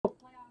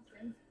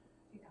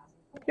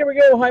Here we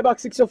go,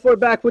 HOBBYBOX604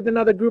 back with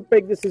another group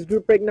break. This is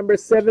group break number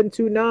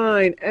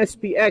 729,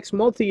 SPX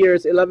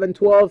multi-years 11,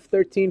 12,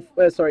 13,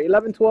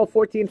 11, 12,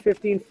 14,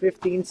 15,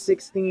 15,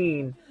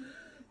 16.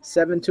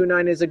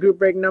 729 is a group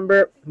break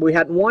number. We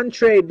had one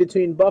trade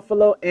between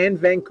Buffalo and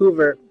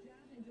Vancouver.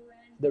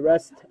 The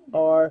rest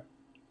are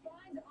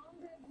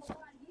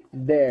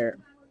there.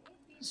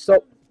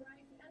 So,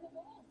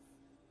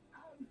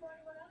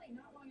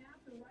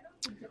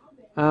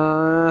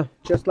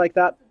 just like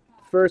that.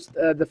 First,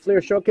 the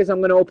Fleer Showcase,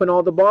 I'm going to open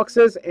all the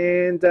boxes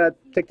and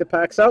take the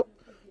packs out.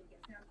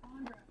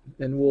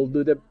 And we'll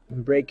do the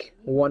break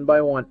one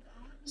by one.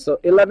 So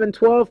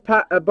 1112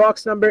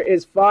 box number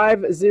is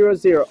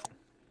 500.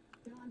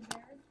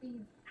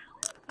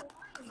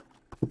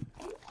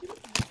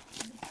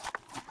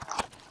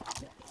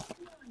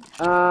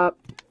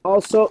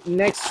 Also,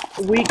 next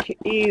week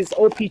is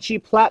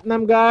OPG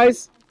Platinum,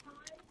 guys.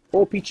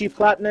 OPG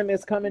Platinum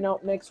is coming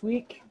out next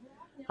week.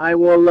 I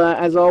will,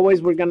 as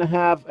always, we're going to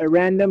have a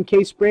random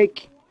case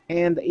break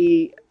and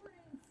a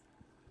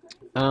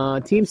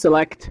team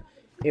select.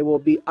 It will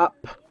be up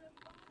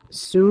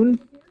soon.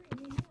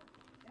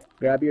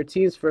 Grab your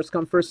teams, first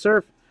come, first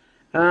serve.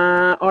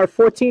 Our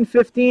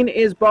 1415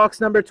 is box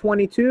number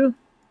 22.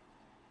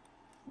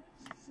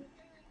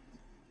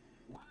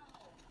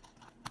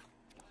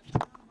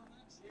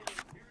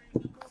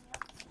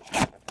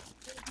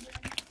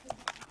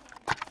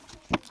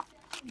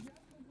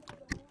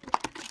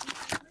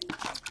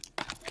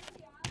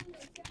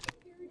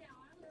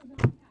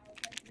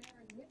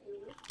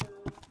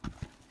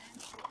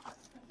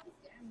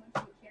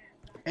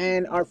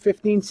 And our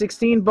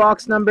 1516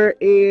 box number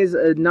is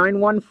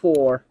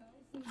 914.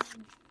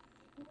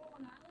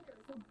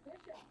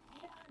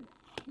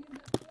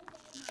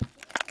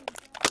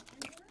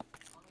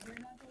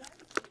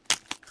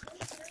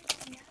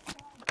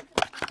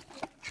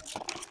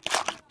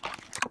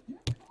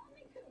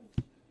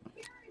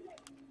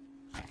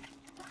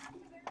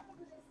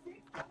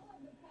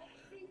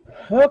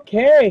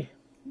 Okay.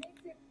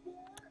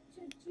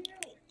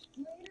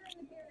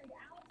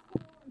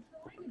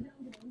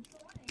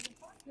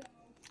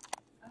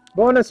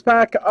 Bonus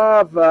pack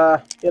of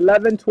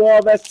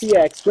 1112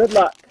 SPX. Good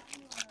luck.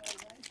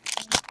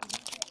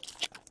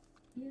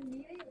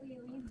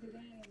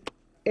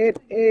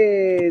 It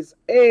is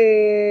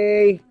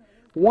a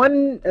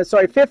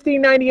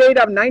 1598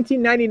 of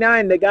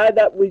 1999. The guy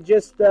that we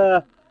just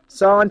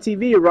saw on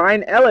TV,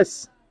 Ryan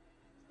Ellis,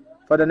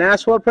 for the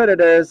Nashville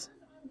Predators.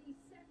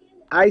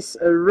 Ice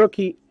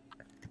rookie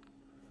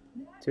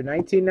to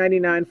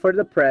 1999 for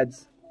the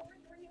Preds.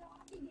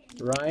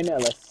 Ryan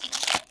Ellis.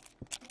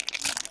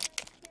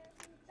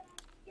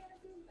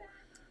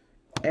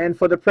 And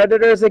for the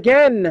Predators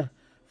again,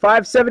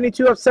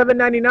 572 of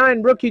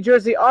 799, rookie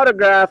jersey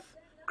autograph,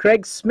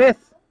 Craig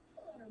Smith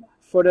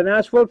for the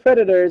Nashville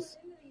Predators.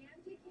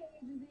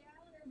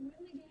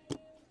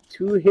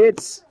 2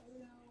 hits.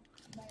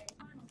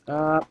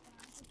 Gonna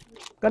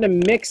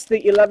mix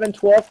the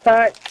 11-12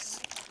 packs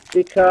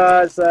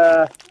because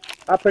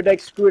Upper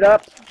Deck screwed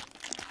up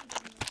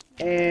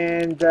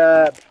and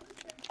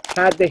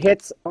had the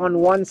hits on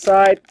one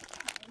side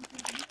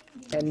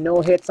and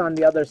no hits on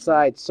the other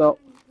side. So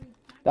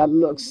that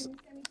looks,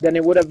 then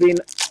it would have been,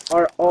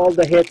 all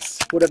the hits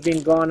would have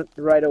been gone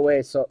right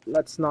away. So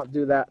let's not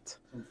do that.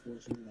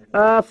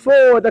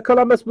 For the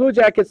Columbus Blue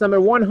Jackets, number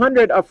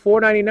 100 of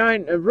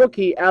 499,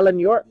 rookie Alan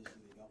York.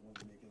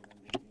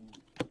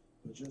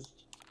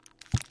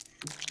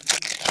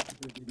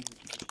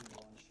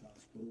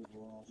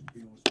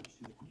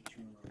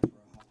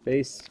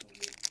 Base.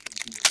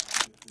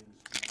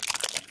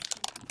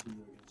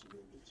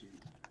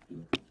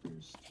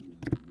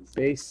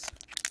 Base.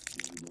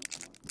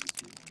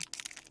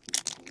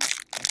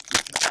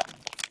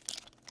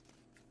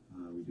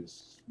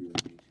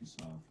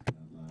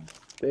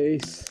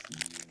 Base.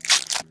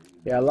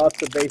 Yeah,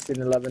 lots of base in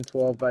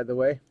 11-12, by the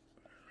way.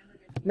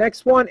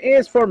 Next one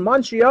is for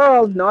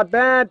Montreal. Not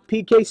bad.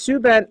 PK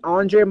Subban,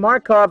 Andre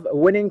Markov,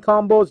 winning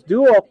combos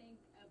duo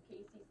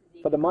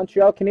for the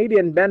Montreal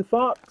Canadiens, Ben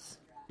Fox.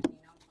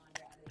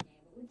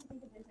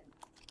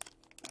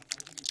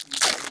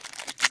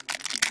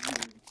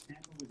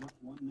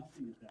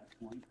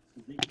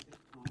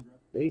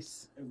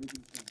 Base.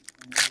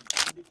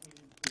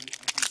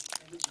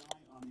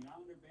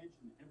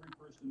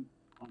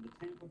 On the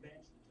Tampa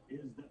bench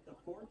is that the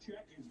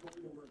forecheck is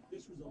going to work.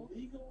 This was a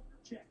legal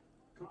check.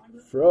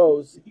 Congress,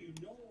 froze. You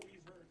know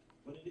he's hurt,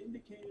 but it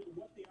indicated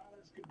what the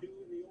Islanders could do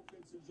in the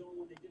offensive zone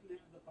when they didn't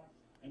have the puck.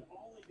 And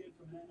all they did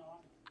from then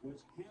on was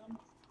hem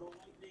the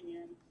Lightning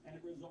in, and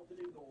it resulted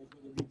in goals.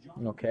 Whether it be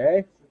John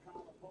Okay.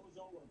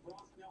 Pozo or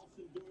Brock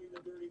Nelson doing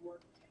the dirty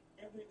work,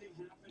 everything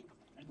happened,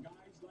 and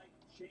guys like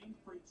Shane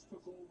Fritz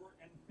took over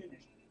and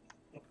finished.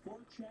 The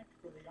forecheck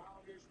for the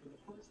Islanders for the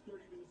first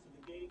 30 minutes of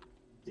the game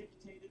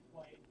dictated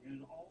play, and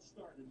it all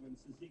started when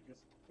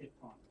Cizikas hit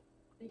Congress.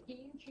 The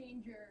game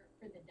changer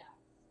for the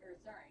Ducks, or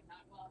sorry,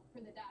 not well for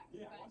the Ducks,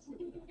 yeah,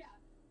 but yeah,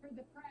 for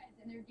the Preds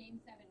and their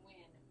Game 7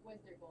 win was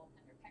their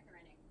goaltender, Pekka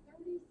Rinne,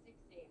 36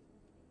 saves.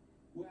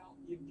 Well,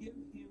 you give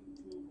him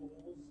 2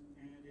 goals,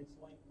 and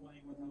Ducks like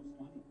playing with house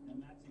money,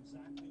 and that's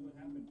exactly what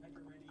happened.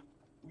 Pecorini,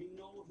 we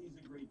know he's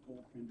a great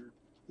goaltender.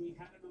 He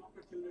had an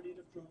opportunity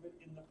to prove it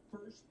in the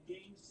first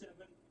Game 7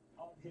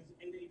 of his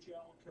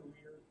NHL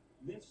career.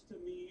 This, to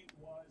me,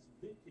 was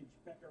vintage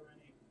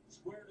Pecorini,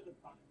 square to the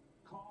puck,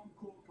 calm,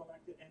 cool,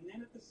 collected, and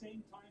then at the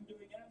same time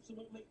doing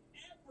absolutely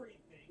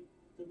everything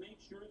to make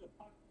sure the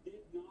puck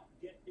did not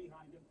get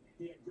behind him.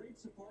 He had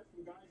great support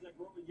from guys like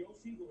Roman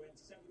Josi, who had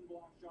 7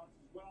 block shots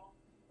as well,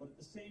 but at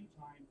the same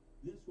time,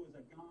 this was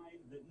a guy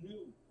that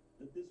knew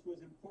that this was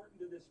important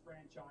to this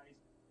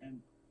franchise, and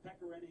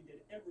Pecorini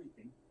did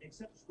everything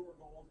except score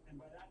goals, and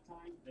by that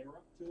time, they were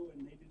up 2,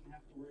 and they didn't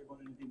have to worry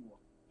about anything more.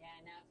 Yeah,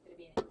 now it's going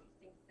to be an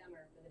interesting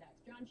summer for the Ducks.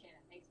 John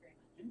Shannon, thanks very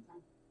much.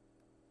 Anytime.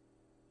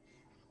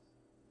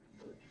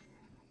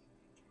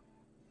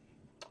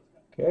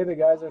 Okay, the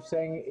guys are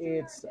saying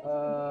it's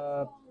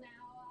Now,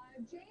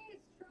 Jay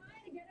is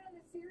trying to get out of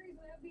the series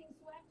without being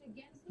swept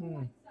against the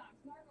White Sox.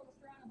 Marco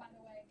Estrada, by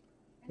the way.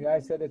 the guy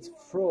said it's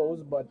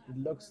froze, but it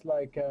looks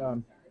like Top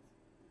of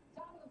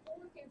the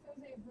fourth,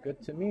 Jose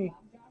good to me.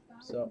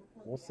 So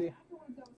we'll see.